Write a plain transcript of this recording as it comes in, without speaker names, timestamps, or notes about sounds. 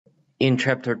In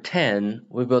Chapter 10,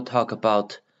 we will talk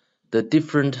about the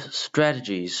different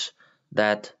strategies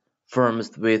that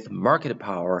firms with market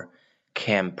power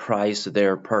can price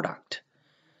their product.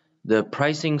 The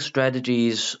pricing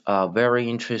strategies are very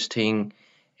interesting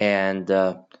and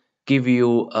give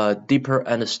you a deeper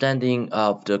understanding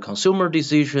of the consumer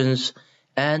decisions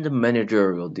and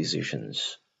managerial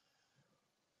decisions.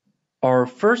 Our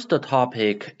first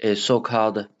topic is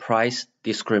so-called price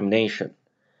discrimination.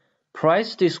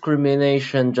 Price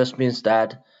discrimination just means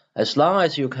that as long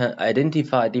as you can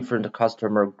identify different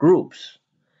customer groups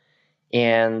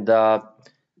and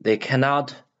they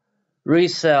cannot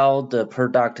resell the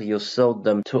product you sold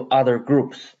them to other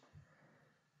groups,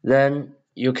 then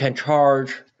you can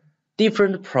charge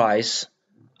different price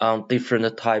on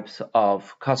different types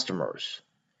of customers.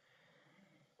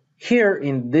 Here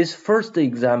in this first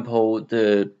example,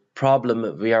 the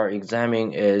problem we are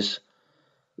examining is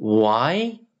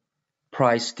why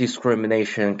price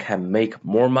discrimination can make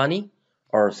more money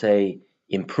or say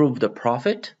improve the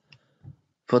profit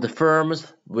for the firms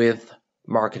with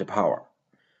market power.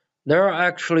 There are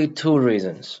actually two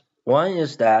reasons. One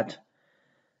is that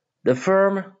the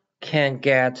firm can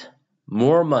get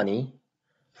more money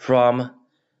from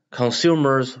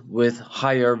consumers with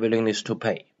higher willingness to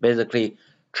pay, basically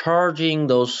charging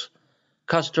those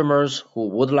customers who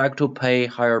would like to pay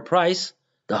higher price,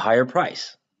 the higher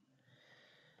price.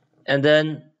 And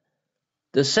then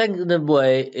the second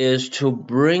way is to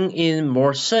bring in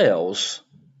more sales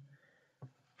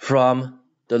from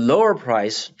the lower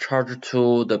price charged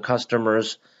to the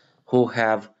customers who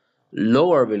have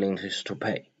lower willingness to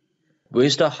pay.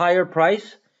 With the higher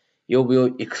price, you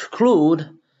will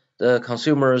exclude the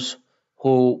consumers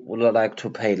who would like to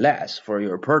pay less for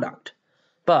your product.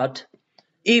 But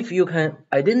if you can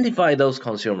identify those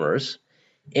consumers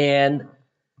and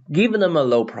give them a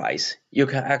low price, you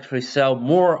can actually sell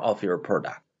more of your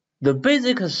product. The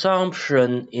basic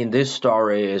assumption in this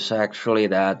story is actually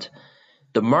that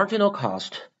the marginal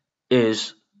cost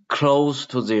is close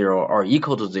to zero or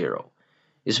equal to zero.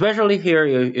 Especially here,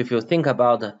 if you think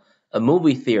about a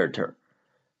movie theater.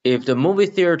 If the movie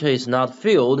theater is not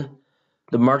filled,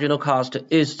 the marginal cost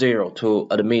is zero to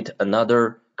admit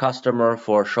another customer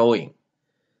for showing.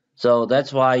 So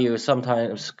that's why you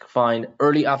sometimes find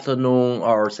early afternoon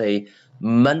or say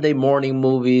Monday morning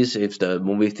movies, if the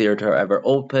movie theater ever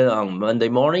open on Monday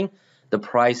morning, the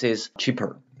price is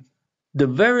cheaper. The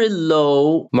very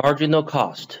low marginal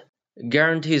cost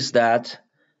guarantees that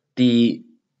the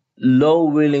low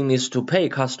willingness to pay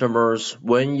customers,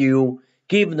 when you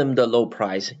give them the low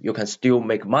price, you can still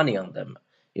make money on them.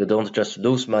 You don't just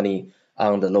lose money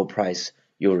on the low price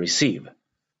you receive.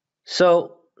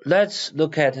 So let's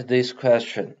look at this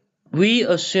question. We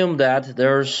assume that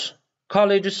there's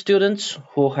college students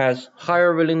who has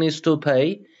higher willingness to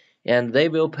pay, and they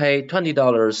will pay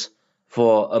 $20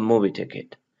 for a movie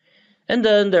ticket. And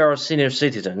then there are senior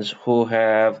citizens who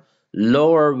have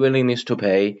lower willingness to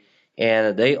pay,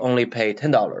 and they only pay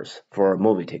 $10 for a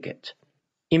movie ticket.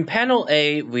 In panel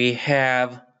A, we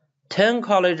have 10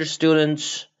 college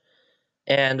students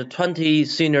and 20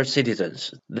 senior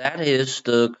citizens. That is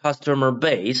the customer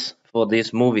base for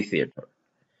this movie theater.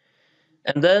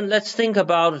 And then let's think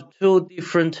about two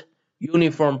different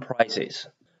uniform prices.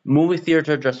 Movie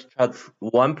theater just charge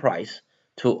one price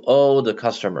to all the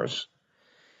customers.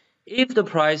 If the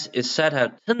price is set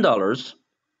at $10,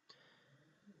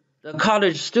 the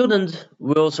college student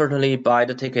will certainly buy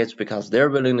the tickets because their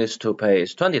willingness to pay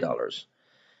is $20.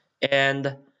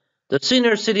 And the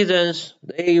senior citizens,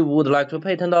 they would like to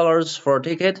pay $10 for a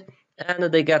ticket, and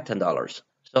they get $10.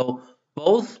 So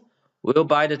both will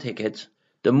buy the tickets.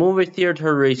 The movie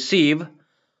theater receive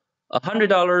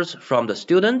 $100 from the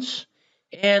students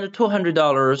and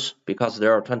 $200 because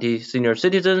there are 20 senior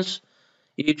citizens.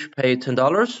 Each pay $10,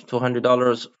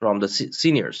 $200 from the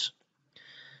seniors.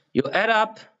 You add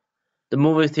up, the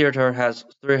movie theater has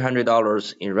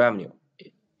 $300 in revenue.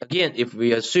 Again, if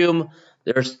we assume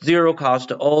there's zero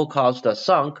cost, all costs are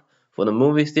sunk for the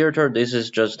movie theater, this is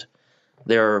just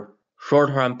their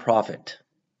short-term profit.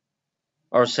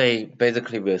 Or say,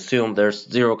 basically, we assume there's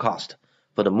zero cost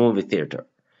for the movie theater.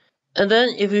 And then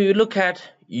if you look at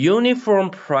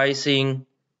uniform pricing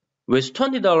with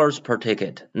 $20 per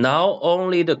ticket, now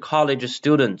only the college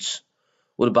students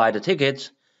would buy the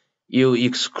tickets. You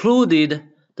excluded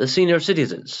the senior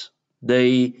citizens.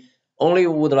 They only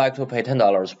would like to pay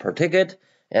 $10 per ticket,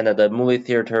 and the movie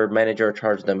theater manager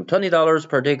charged them $20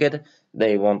 per ticket.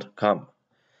 They won't come.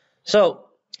 So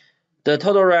the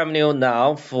total revenue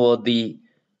now for the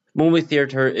movie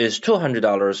theater is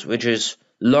 $200, which is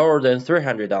lower than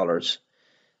 $300.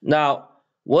 Now,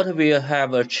 what we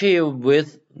have achieved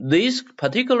with this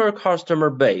particular customer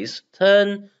base,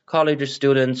 10 college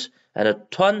students and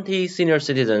 20 senior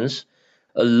citizens,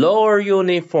 a lower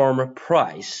uniform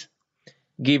price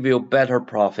give you better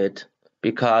profit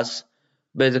because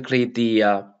basically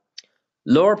the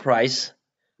lower price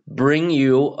bring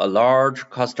you a large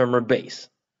customer base.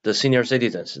 The senior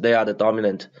citizens, they are the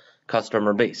dominant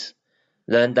customer base.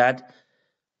 Then that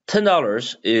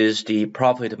 $10 is the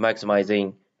profit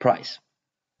maximizing price.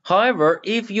 However,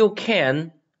 if you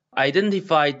can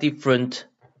identify different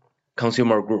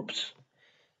consumer groups,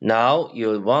 now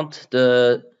you want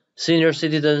the senior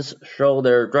citizens show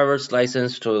their driver's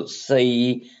license to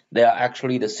say they are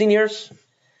actually the seniors,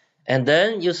 and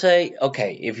then you say,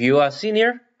 okay, if you are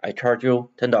senior, I charge you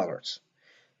 $10.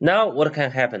 Now what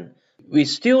can happen? We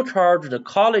still charge the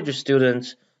college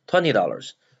students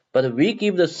 $20, but we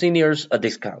give the seniors a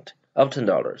discount of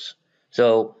 $10.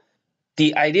 So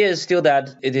the idea is still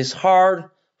that it is hard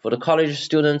for the college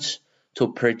students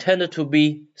to pretend to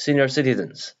be senior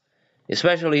citizens,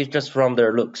 especially just from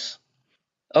their looks.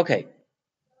 Okay,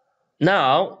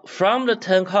 now from the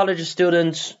 10 college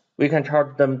students, we can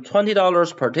charge them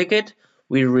 $20 per ticket.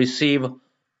 We receive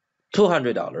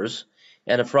 $200.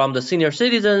 And from the senior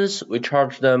citizens, we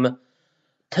charge them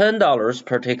 $10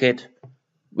 per ticket.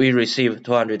 We receive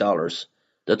 $200.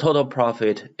 The total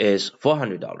profit is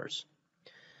 $400.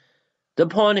 The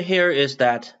point here is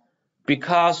that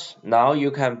because now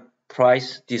you can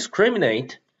price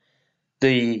discriminate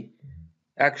the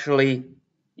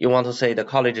you want to say the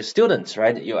college students,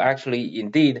 right? You actually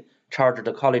indeed charge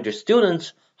the college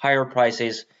students higher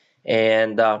prices,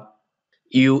 and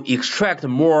you extract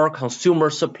more consumer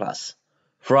surplus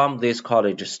from these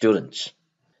college students,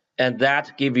 and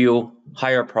that give you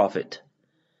higher profit.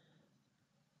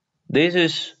 This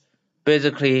is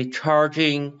basically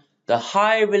charging the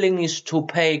high willingness to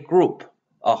pay group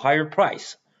a higher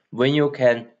price. When you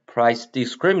can price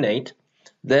discriminate,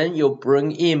 then you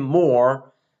bring in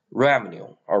more revenue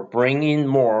or bring in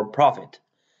more profit,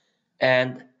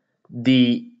 and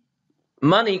the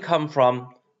money comes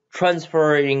from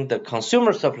transferring the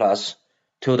consumer surplus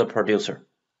to the producer.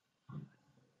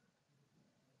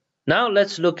 Now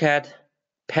let's look at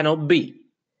panel B.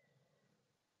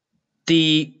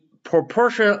 The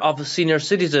proportion of senior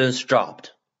citizens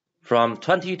dropped from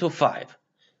 20 to 5.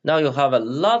 Now you have a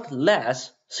lot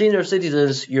less senior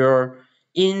citizens you're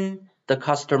in the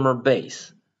customer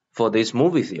base for this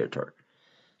movie theater.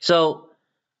 So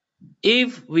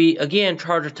if we again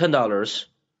charge $10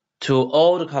 to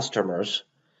all the customers,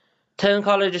 10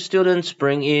 college students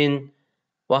bring in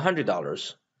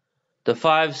 $100. The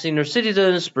 5 senior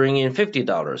citizens bring in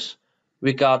 $50.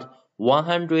 We got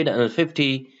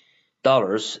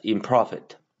 $150 in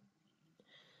profit.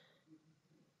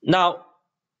 Now,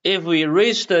 if we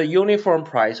raise the uniform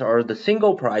price or the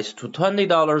single price to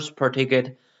 $20 per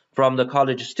ticket from the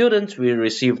college students, we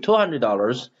receive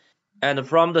 $200, and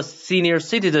from the senior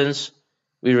citizens,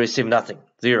 we receive nothing,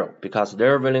 zero, because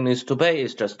their willingness to pay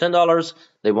is just $10.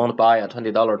 They won't buy a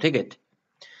 $20 ticket.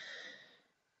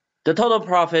 The total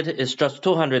profit is just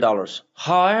 $200.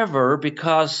 However,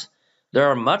 because there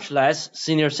are much less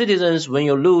senior citizens, when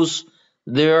you lose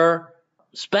their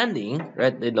spending,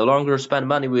 right, they no longer spend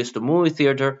money with the movie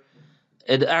theater,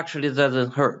 it actually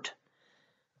doesn't hurt.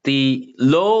 The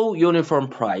low uniform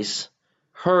price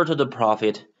hurt the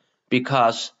profit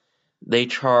because they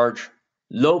charge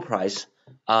low price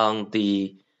on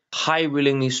the high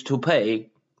willingness to pay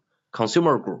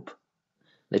consumer group.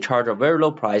 They charge a very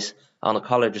low price on the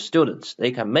college students.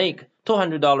 They can make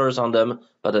 $200 on them,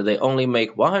 but they only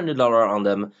make $100 on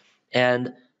them.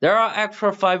 And there are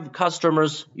extra 5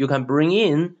 customers you can bring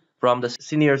in from the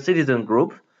senior citizen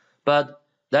group, but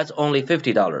that's only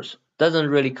 $50. Doesn't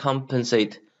really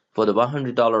compensate for the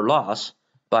 $100 loss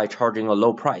by charging a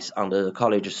low price on the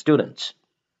college students.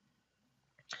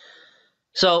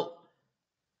 So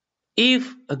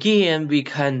if again we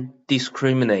can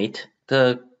discriminate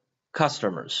the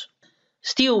customers,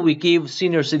 still we give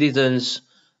senior citizens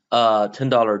a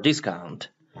 $10 discount,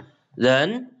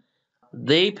 then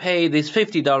they pay this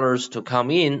 $50 to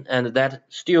come in, and that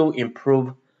still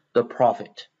improve the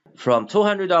profit from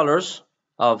 $200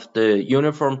 of the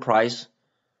uniform price,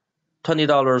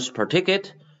 $20 per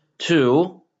ticket,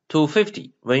 to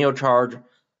 $250 when you charge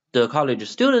the college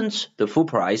students the full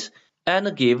price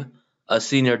and give a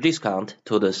senior discount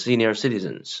to the senior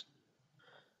citizens.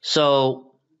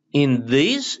 So in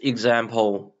this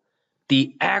example,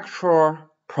 the actual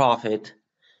profit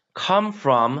come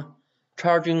from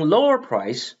charging lower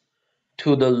price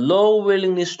to the low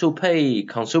willingness to pay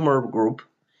consumer group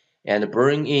and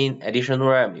bring in additional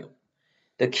revenue.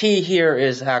 The key here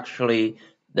is actually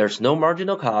there's no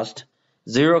marginal cost,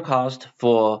 zero cost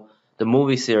for the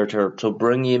movie theater to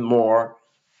bring in more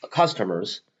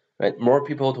customers, right? More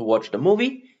people to watch the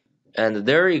movie, and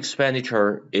their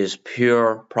expenditure is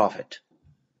pure profit.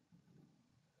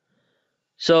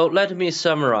 So let me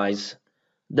summarize.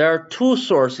 There are two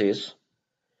sources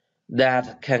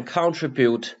that can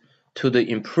contribute to the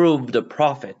improved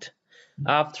profit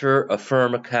after a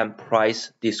firm can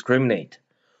price discriminate.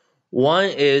 One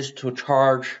is to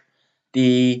charge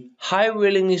the high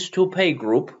willingness to pay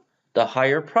group the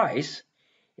higher price,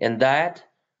 and that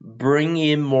bring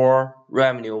in more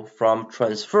revenue from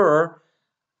transfer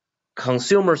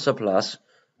consumer surplus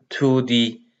to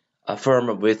the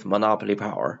firm with monopoly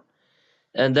power.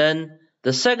 And then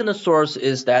the second source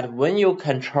is that when you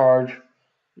can charge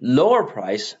lower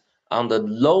price on the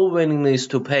low willingness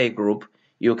to pay group,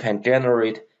 you can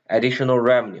generate additional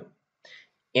revenue.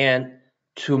 And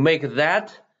to make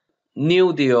that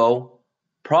new deal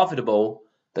profitable,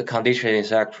 the condition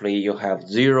is actually you have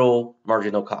zero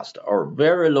marginal cost or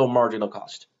very low marginal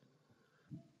cost.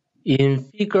 In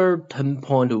figure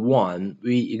 10.1,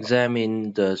 we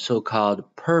examine the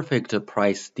so-called perfect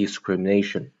price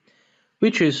discrimination,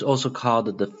 which is also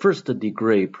called the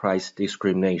first-degree price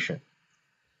discrimination.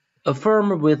 A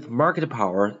firm with market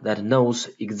power that knows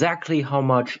exactly how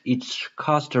much each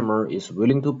customer is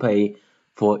willing to pay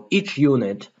for each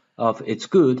unit of its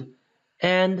good,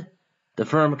 and the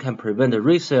firm can prevent a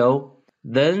resale,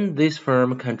 then this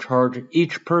firm can charge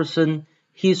each person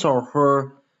his or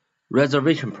her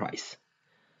reservation price.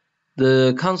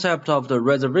 The concept of the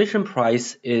reservation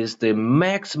price is the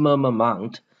maximum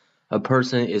amount a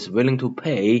person is willing to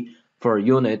pay for a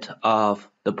unit of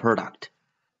the product.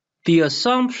 The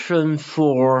assumption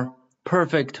for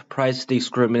perfect price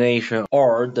discrimination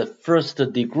or the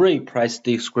first-degree price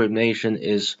discrimination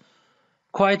is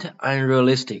quite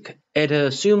unrealistic. It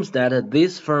assumes that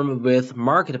this firm with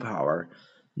market power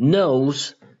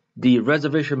knows the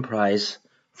reservation price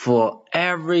for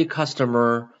every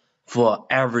customer for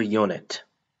every unit.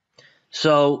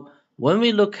 So when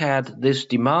we look at this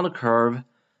demand curve,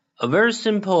 a very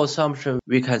simple assumption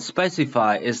we can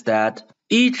specify is that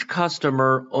each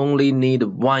customer only needs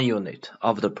one unit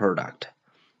of the product,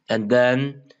 and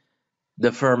then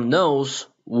the firm knows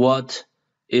what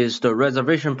is the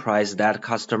reservation price that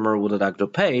customer would like to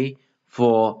pay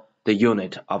for the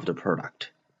unit of the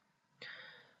product.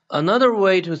 Another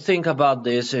way to think about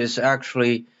this is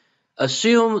actually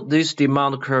assume this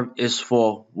demand curve is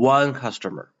for one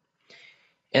customer,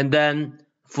 and then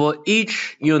for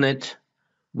each unit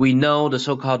we know the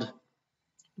so-called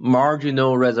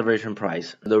marginal reservation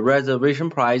price, the reservation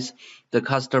price the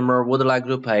customer would like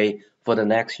to pay for the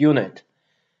next unit.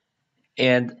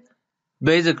 And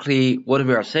basically what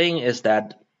we are saying is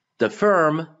that the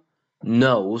firm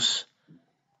knows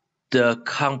the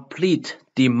complete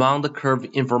demand curve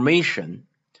information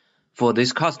for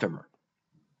this customer.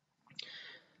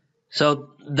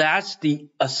 So that's the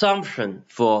assumption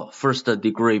for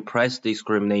first-degree price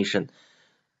discrimination.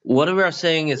 What we are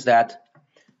saying is that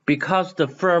because the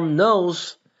firm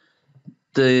knows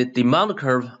the demand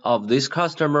curve of this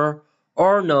customer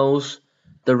or knows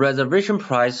the reservation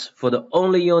price for the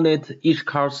only unit each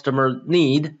customer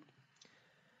need,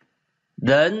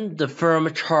 then the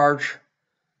firm charge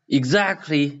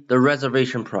exactly the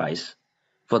reservation price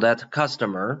for that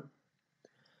customer.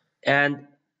 And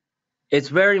it's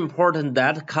very important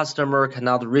that customer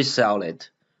cannot resell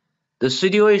it. The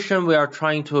situation we are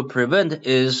trying to prevent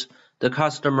is the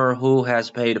customer who has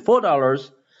paid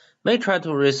 $4 may try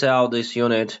to resell this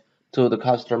unit to the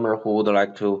customer who would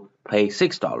like to pay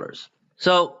 $6.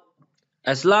 So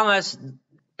as long as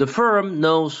the firm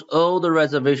knows all the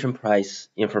reservation price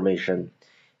information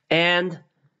and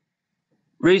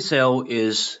resale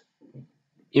is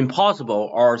impossible,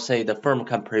 or say the firm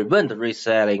can prevent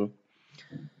reselling,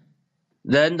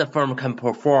 then the firm can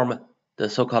perform the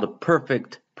so-called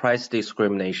perfect price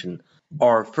discrimination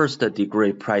or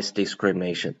first-degree price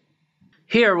discrimination.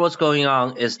 Here what's going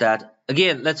on is that,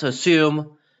 again, let's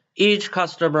assume each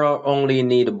customer only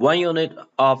need one unit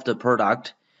of the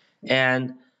product,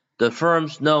 and the firm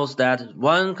knows that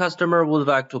one customer would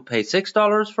like to pay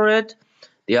 $6 for it,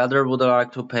 the other would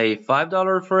like to pay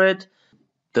 $5 for it,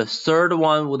 the third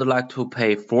one would like to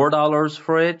pay $4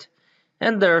 for it,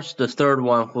 and there's the third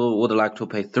one who would like to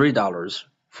pay $3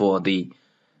 for the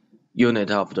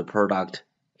unit of the product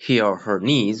he or her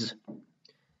needs.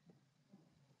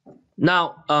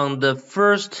 Now, on the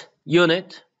first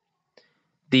unit,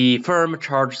 the firm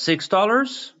charged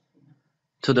 $6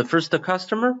 to the first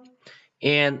customer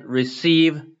and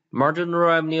receive marginal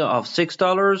revenue of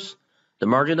 $6. The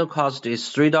marginal cost is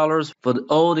 $3 for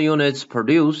all the units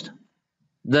produced.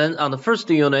 Then on the first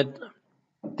unit,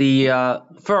 the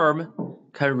firm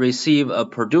can receive a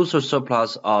producer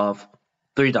surplus of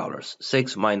 $3,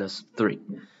 6 minus 3.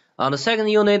 On the second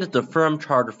unit, the firm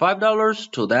charged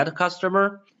 $5 to that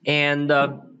customer, and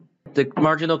the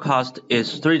marginal cost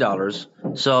is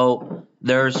 $3. So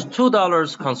there's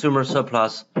 $2 consumer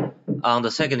surplus on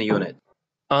the second unit.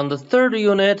 On the third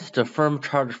unit, the firm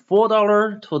charged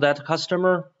 $4 to that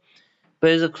customer.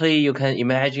 Basically, you can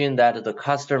imagine that the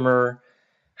customer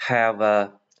have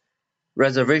a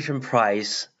reservation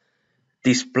price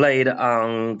displayed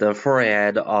on the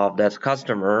forehead of that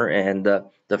customer, and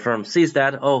the firm sees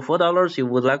that, oh, $4, you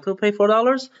would like to pay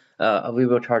 $4? We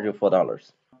will charge you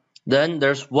 $4. Then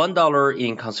there's $1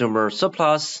 in consumer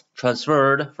surplus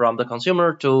transferred from the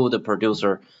consumer to the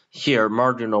producer. Here,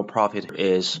 marginal profit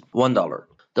is $1.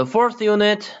 The fourth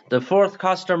unit, the fourth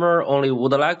customer only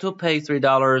would like to pay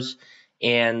 $3,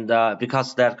 and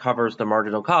because that covers the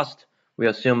marginal cost, we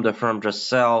assume the firm just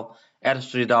sell at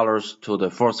 $3 to the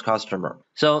fourth customer.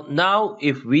 So now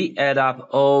if we add up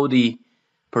all the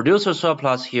producer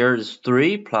surplus here is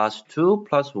 3 plus 2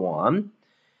 plus 1,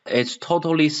 it's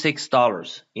totally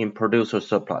 $6 in producer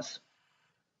surplus.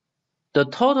 The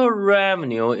total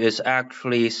revenue is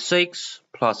actually 6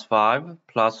 plus 5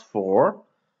 plus 4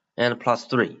 and plus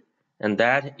 3, and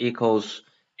that equals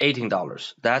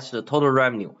 $18. That's the total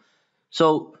revenue.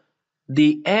 So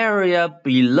the area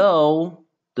below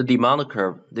the demand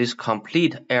curve, this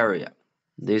complete area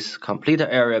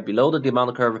below the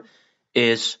demand curve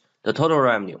is the total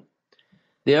revenue.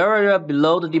 The area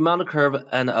below the demand curve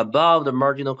and above the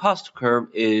marginal cost curve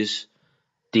is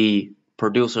the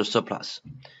producer surplus.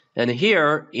 And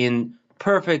here in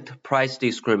perfect price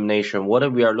discrimination,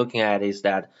 what we are looking at is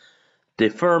that the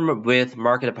firm with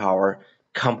market power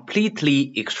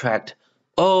completely extract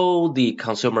all the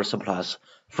consumer surplus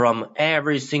from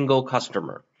every single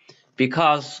customer.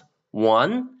 Because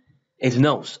one, it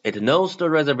knows the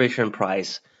reservation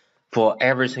price for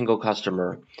every single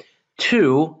customer.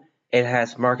 Two, it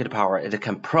has market power. It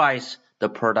can price the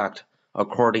product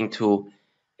according to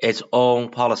its own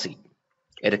policy.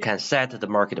 It can set the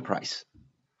market price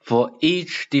for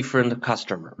each different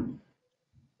customer.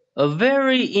 A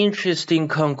very interesting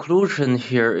conclusion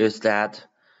here is that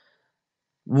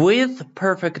with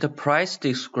perfect price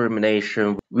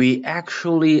discrimination, we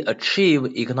actually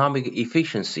achieve economic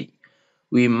efficiency.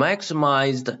 We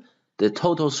maximized the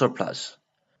total surplus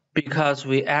because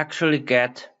we actually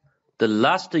get the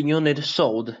last unit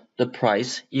sold the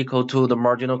price equal to the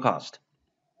marginal cost.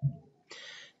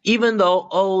 Even though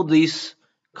all this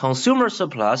consumer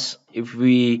surplus, if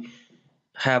we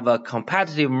have a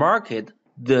competitive market,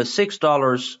 the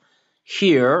 $6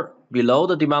 here below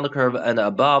the demand curve and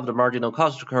above the marginal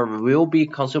cost curve will be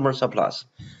consumer surplus.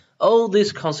 All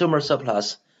this consumer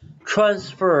surplus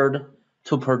transferred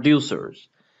to producers.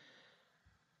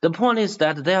 The point is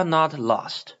that they are not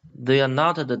lost. They are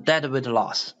not the deadweight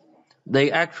loss.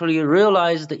 They actually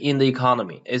realized in the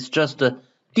economy. It's just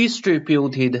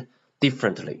distributed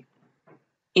differently.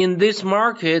 In this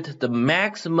market, the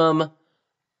maximum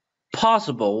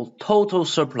possible total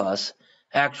surplus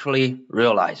actually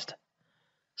realized.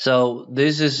 So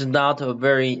this is not a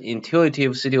very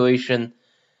intuitive situation,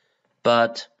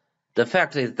 but the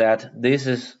fact is that this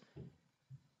is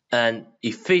an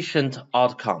efficient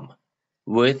outcome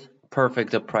with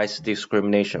perfect price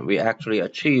discrimination. We actually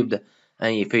achieved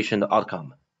an efficient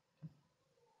outcome.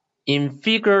 In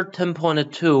figure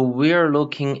 10.2, we are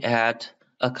looking at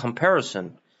a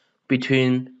comparison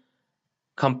between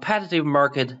competitive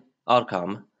market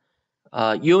outcome,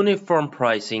 uniform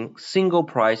pricing, single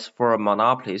price for a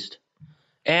monopolist,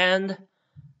 and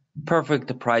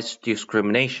perfect price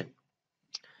discrimination.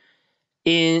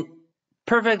 In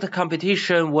perfect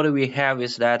competition, what we have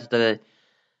is that the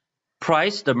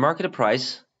market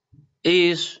price,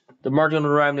 is the marginal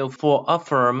revenue for a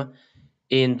firm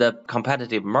in the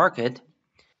competitive market,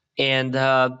 and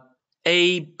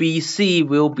A, B, C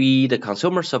will be the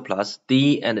consumer surplus,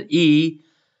 D and E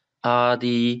are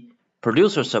the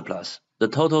producer surplus. The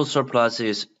total surplus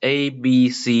is A, B,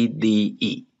 C, D,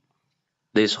 E.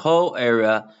 This whole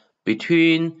area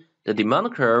between the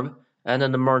demand curve and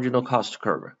the marginal cost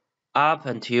curve up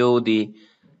until the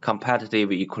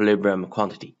competitive equilibrium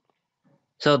quantity.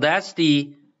 So that's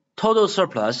the total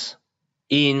surplus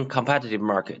in competitive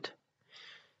market.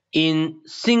 In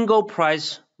single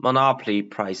price monopoly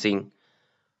pricing,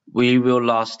 we will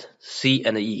lost C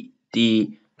and E.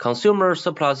 The consumer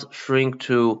surplus shrink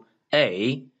to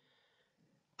A.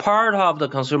 Part of the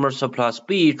consumer surplus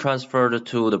B transferred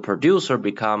to the producer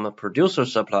become a producer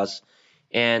surplus.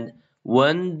 And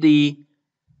when the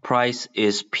price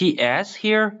is PS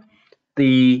here,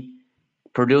 the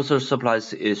producer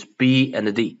surplus is B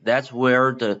and D. That's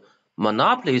where the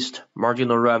monopolist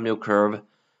marginal revenue curve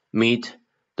meet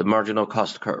the marginal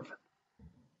cost curve.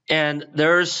 And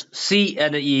there's C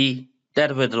and E,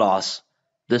 deadweight loss.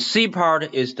 The C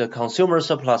part is the consumer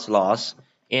surplus loss,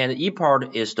 and E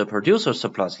part is the producer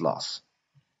surplus loss.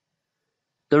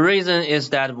 The reason is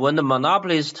that when the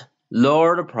monopolist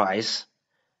lower the price,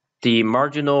 the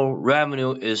marginal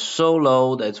revenue is so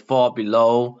low that it falls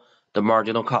below the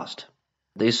marginal cost.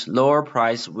 This lower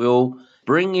price will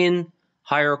bring in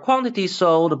higher quantity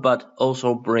sold, but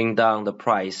also bring down the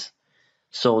price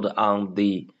sold on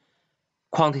the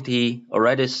quantity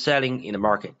already selling in the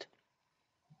market.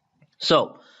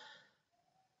 So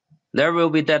there will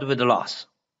be deadweight loss.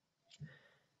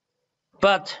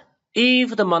 But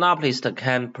if the monopolist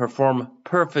can perform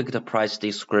perfect price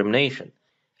discrimination,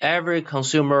 every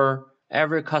consumer,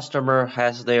 every customer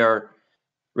has their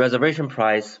reservation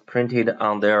price printed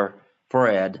on their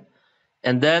forehead,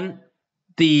 and then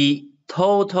the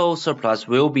total surplus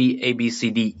will be A, B,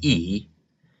 C, D, E.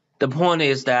 The point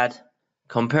is that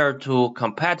compared to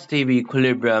competitive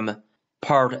equilibrium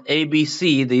part A, B,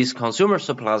 C, this consumer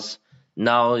surplus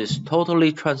now is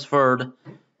totally transferred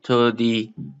to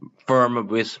the firm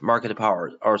with market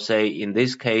power, or say in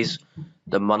this case,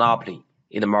 the monopoly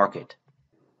in the market.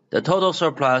 The total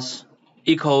surplus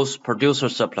equals producer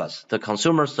surplus. The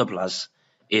consumer surplus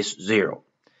is 0.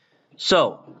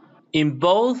 So in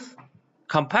both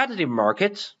competitive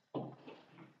markets,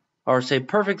 or say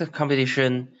perfect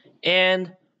competition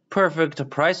and perfect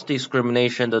price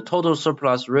discrimination, the total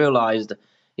surplus realized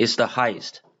is the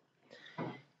highest.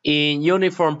 In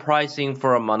uniform pricing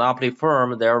for a monopoly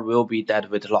firm, there will be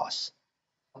deadweight loss.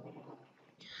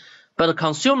 But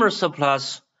consumer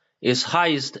surplus is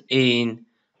highest in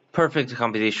perfect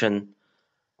competition,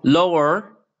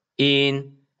 lower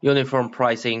in uniform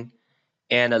pricing,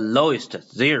 and lowest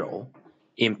 0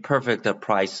 in perfect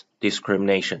price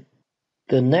discrimination.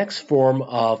 The next form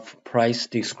of price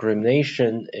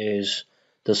discrimination is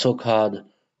the so-called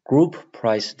group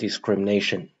price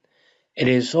discrimination. It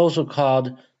is also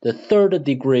called the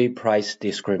third-degree price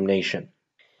discrimination.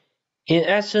 In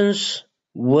essence,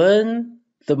 when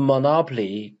the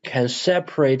monopoly can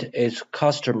separate its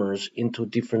customers into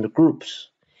different groups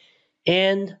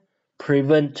and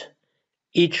prevent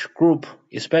each group,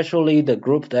 especially the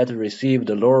group that received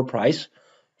the lower price,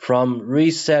 from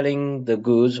reselling the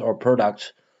goods or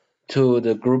products to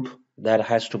the group that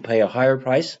has to pay a higher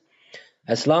price,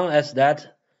 as long as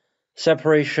that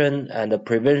separation and the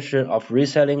prevention of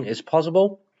reselling is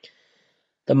possible,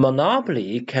 the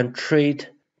monopoly can treat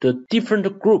the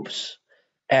different groups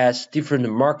as different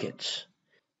markets,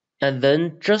 and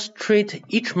then just treat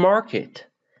each market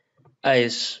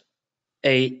as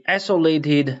an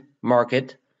isolated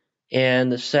market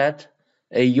and set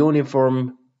a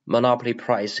uniform monopoly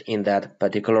price in that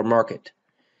particular market.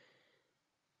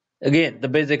 Again, the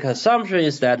basic assumption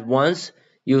is that once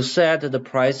you set the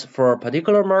price for a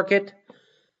particular market,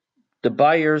 the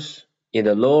buyers in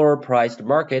the lower priced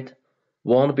market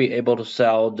won't be able to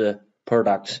sell the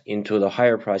products into the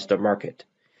higher priced market.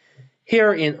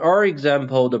 Here in our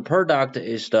example, the product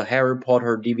is the Harry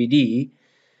Potter DVD,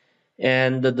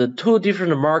 and the two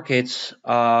different markets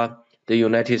are the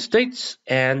United States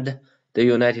and the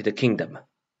United Kingdom.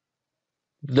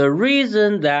 The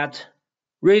reason that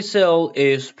resale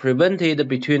is prevented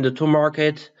between the two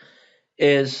markets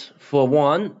is, for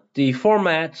one, the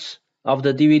formats of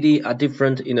the DVD are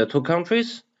different in the two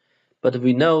countries, but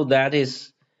we know that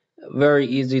is very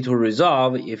easy to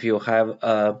resolve if you have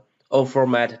a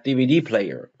old-format DVD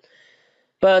player.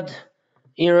 But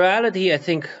in reality, I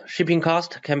think shipping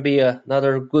cost can be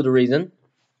another good reason,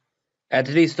 at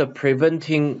least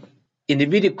preventing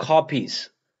individual copies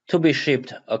to be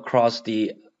shipped across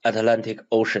the Atlantic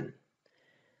Ocean.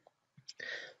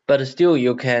 But still,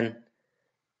 you can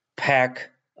pack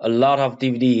a lot of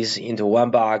DVDs into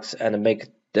one box and make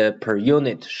the per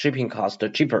unit shipping cost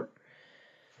cheaper.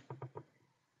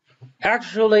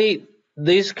 Actually,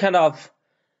 this kind of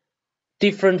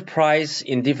different price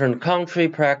in different country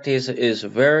practice is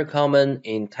very common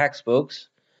in textbooks.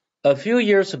 A few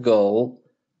years ago,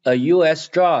 a US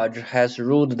judge has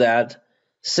ruled that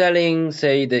selling,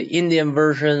 say, the Indian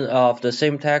version of the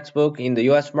same textbook in the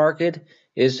US market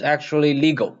is actually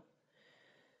legal.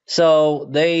 So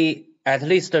they at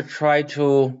least try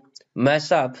to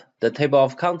mess up the table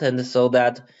of contents so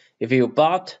that if you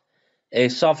bought a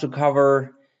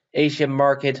softcover Asian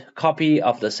market copy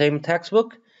of the same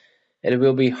textbook, it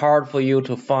will be hard for you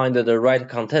to find the right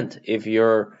content if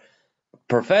your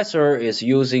professor is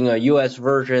using a US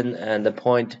version and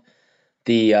point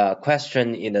the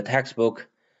question in the textbook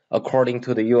according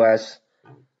to the US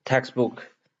textbook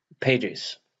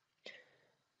pages.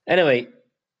 Anyway,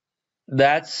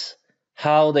 that's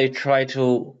how they try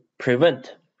to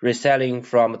prevent reselling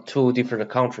from two different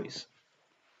countries.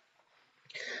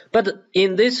 But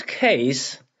in this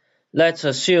case, let's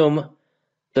assume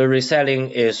the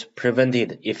reselling is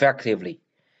prevented effectively.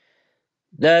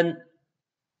 Then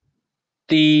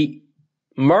the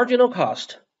marginal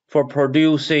cost for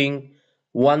producing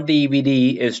one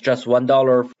DVD is just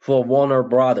 $1 for Warner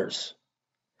Brothers.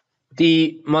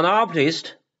 The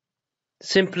monopolist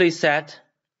simply set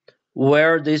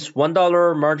where this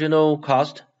 $1 marginal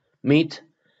cost meet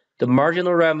the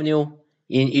marginal revenue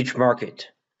in each market.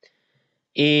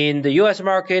 In the US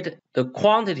market, the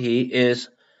quantity is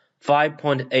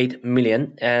 5.8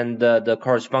 million and the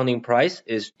corresponding price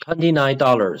is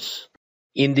 $29.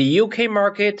 In the UK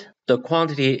market, the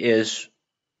quantity is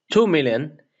 2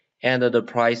 million and the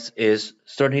price is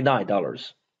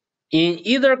 $39. In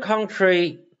either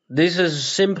country, this is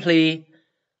simply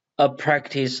a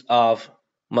practice of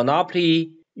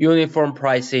monopoly uniform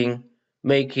pricing,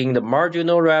 making the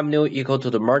marginal revenue equal to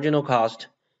the marginal cost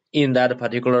in that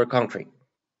particular country.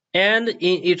 And in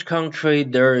each country,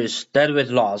 there is deadweight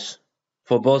laws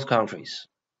for both countries.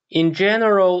 In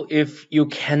general, if you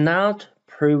cannot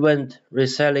prevent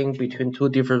reselling between two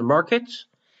different markets,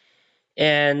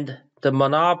 and the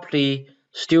monopoly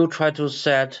still try to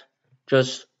set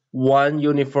just one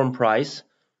uniform price,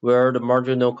 where the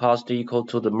marginal cost equal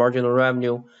to the marginal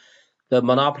revenue, the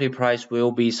monopoly price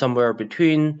will be somewhere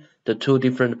between the two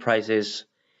different prices.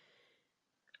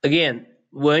 Again,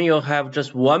 when you have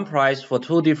just one price for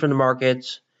two different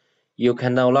markets, you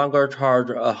can no longer charge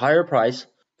a higher price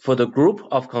for the group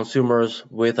of consumers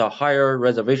with a higher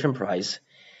reservation price,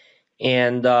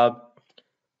 and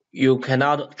you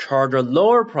cannot charge a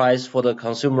lower price for the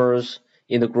consumers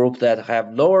in the group that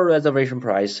have lower reservation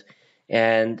price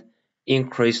and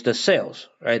increase the sales,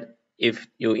 right? If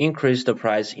you increase the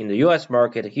price in the US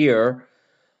market here,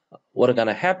 what's going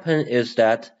to happen is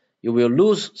that you will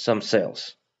lose some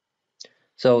sales.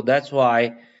 So that's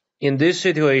why in this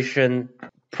situation,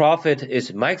 profit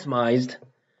is maximized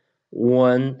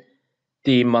when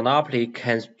the monopoly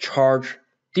can charge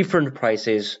different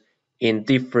prices in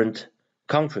different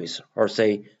countries, or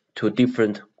say to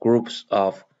different groups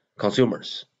of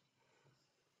consumers.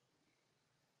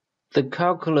 The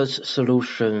calculus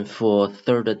solution for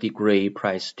third-degree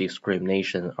price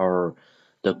discrimination, or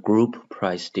the group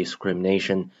price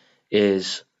discrimination,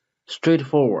 is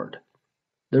straightforward.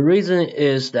 The reason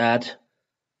is that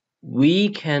we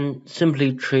can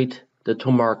simply treat the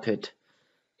two markets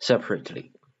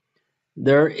separately.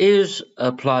 There is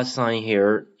a plus sign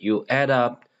here. You add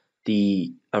up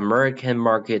the American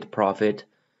market profit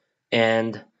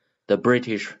and the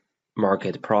British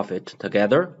market profit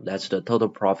together. That's the total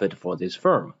profit for this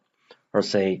firm, or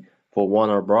say for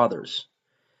Warner Brothers.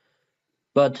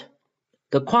 But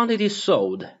the quantity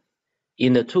sold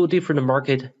in the two different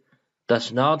markets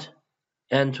does not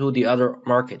enter the other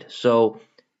market. So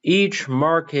each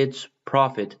market's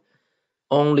profit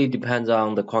only depends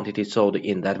on the quantity sold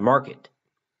in that market.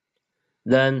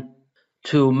 Then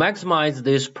to maximize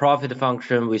this profit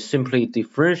function, we simply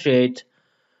differentiate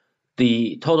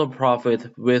the total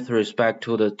profit with respect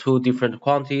to the two different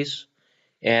quantities.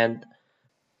 And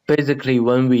basically,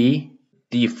 when we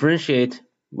differentiate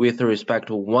with respect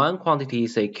to one quantity,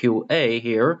 say QA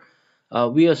here,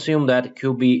 we assume that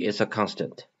QB is a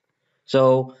constant.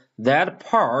 So that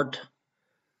part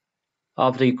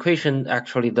of the equation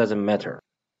actually doesn't matter.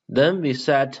 Then we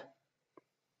set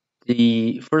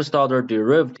the first order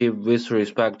derivative with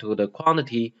respect to the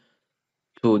quantity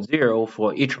to 0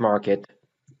 for each market.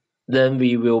 Then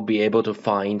we will be able to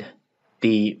find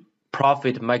the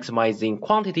profit maximizing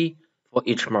quantity for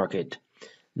each market.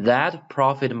 That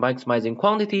profit maximizing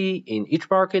quantity in each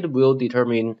market will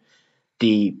determine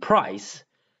the price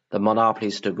the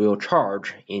monopolist will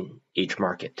charge in each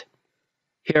market.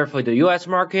 Here for the US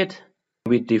market,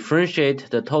 we differentiate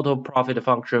the total profit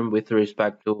function with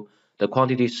respect to the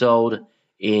quantity sold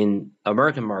in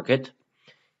American market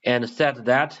and set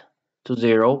that to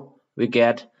 0. We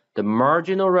get the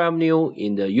marginal revenue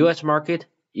in the US market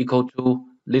equal to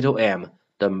little m,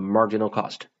 the marginal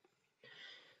cost.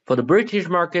 For the British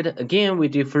market, again, we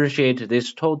differentiate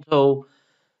this total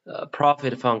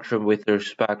profit function with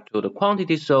respect to the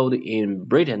quantity sold in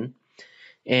Britain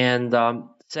and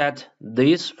set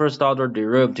this first order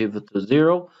derivative to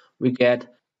 0. We get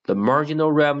the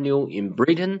marginal revenue in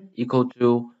Britain equal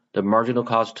to the marginal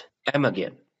cost m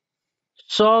again.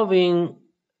 Solving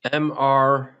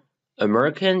MR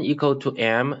American equal to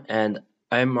m and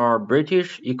MR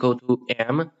British equal to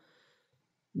m,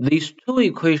 These two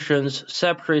equations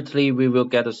separately, we will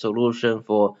get a solution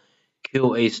for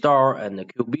QA star and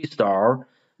QB star.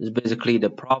 Is basically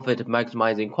the profit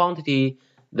maximizing quantity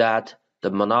that the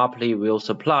monopoly will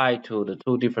supply to the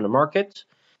two different markets,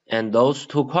 and those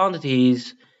two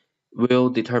quantities will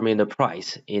determine the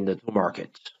price in the two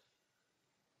markets.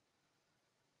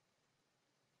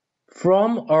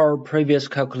 From our previous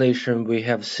calculation, we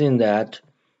have seen that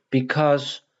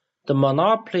because the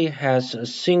monopoly has a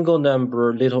single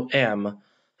number little m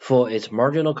for its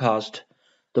marginal cost,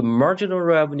 the marginal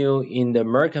revenue in the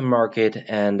American market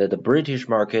and the British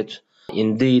market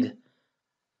indeed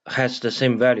has the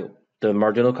same value, the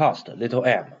marginal cost, little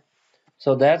m.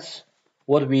 So that's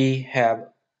what we have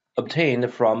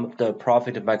obtained from the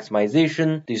profit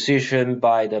maximization decision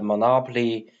by the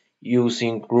monopoly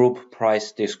using group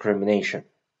price discrimination.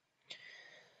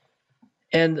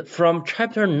 And from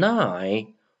Chapter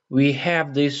 9, we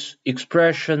have this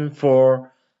expression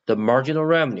for the marginal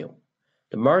revenue.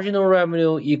 The marginal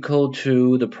revenue equal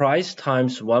to the price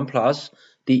times 1 plus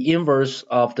the inverse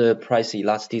of the price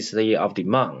elasticity of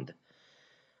demand.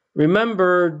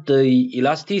 Remember, the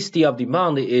elasticity of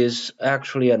demand is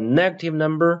actually a negative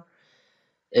number.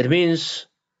 It means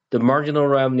the marginal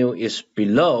revenue is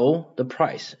below the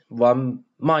price, 1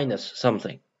 minus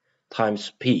something,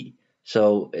 times P.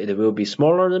 So it will be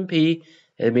smaller than P.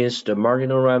 It means the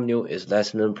marginal revenue is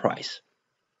less than price.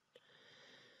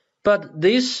 But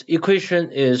this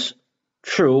equation is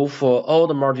true for all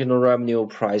the marginal revenue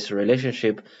price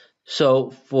relationship. So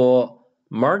for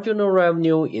marginal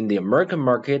revenue in the American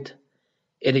market,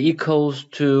 it equals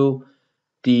to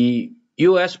the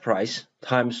US price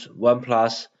times 1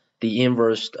 plus the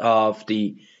inverse of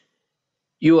the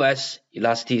US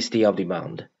elasticity of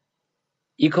demand,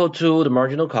 equal to the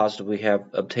marginal cost we have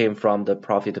obtained from the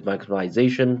profit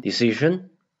maximization decision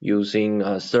using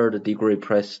a third degree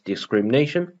price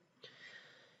discrimination.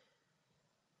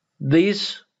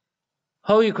 This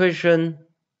whole equation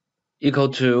equal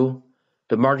to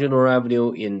the marginal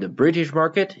revenue in the British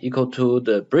market equal to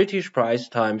the British price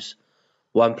times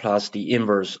 1 plus the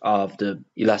inverse of the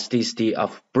elasticity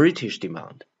of British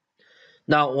demand.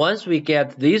 Now, once we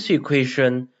get this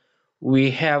equation,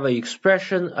 we have an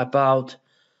expression about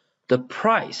the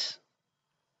price,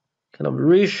 kind of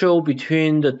ratio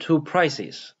between the two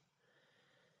prices,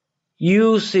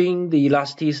 using the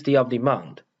elasticity of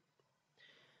demand.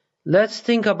 Let's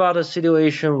think about a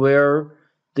situation where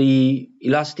the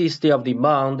elasticity of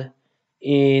demand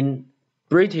in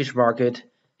British market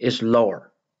is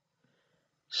lower.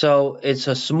 So it's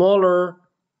a smaller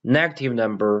negative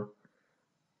number,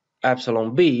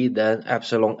 epsilon b, than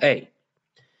epsilon a.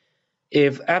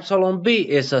 If epsilon b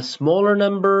is a smaller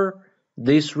number,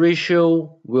 this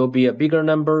ratio will be a bigger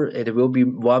number. It will be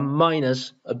 1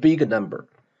 minus a bigger number.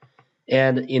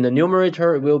 And in the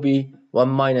numerator, it will be 1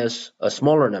 minus a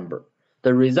smaller number.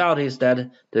 The result is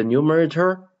that the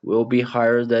numerator will be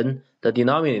higher than the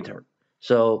denominator.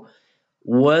 So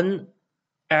when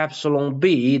epsilon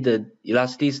b, the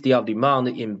elasticity of demand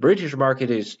in British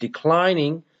market, is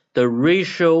declining, the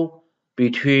ratio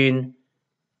between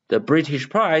the British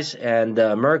price and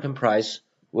the American price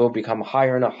will become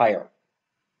higher and higher.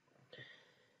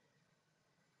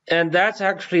 And that's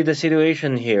actually the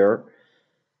situation here.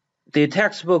 The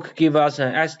textbook gives us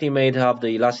an estimate of the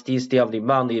elasticity of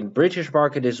demand in British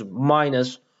market is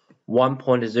minus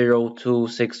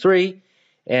 1.0263,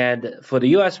 and for the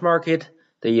US market,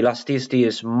 the elasticity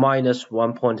is minus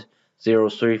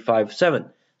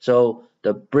 1.0357. So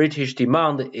the British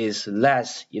demand is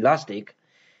less elastic.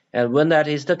 And when that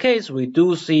is the case, we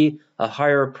do see a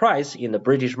higher price in the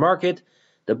British market.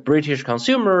 The British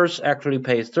consumers actually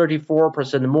pay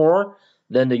 34% more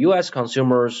than the US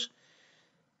consumers.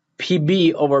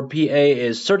 PB over PA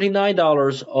is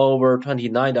 $39 over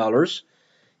 $29,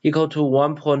 equal to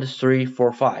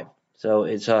 1.345. So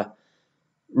it's a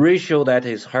ratio that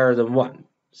is higher than 1,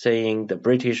 saying the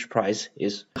British price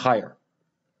is higher.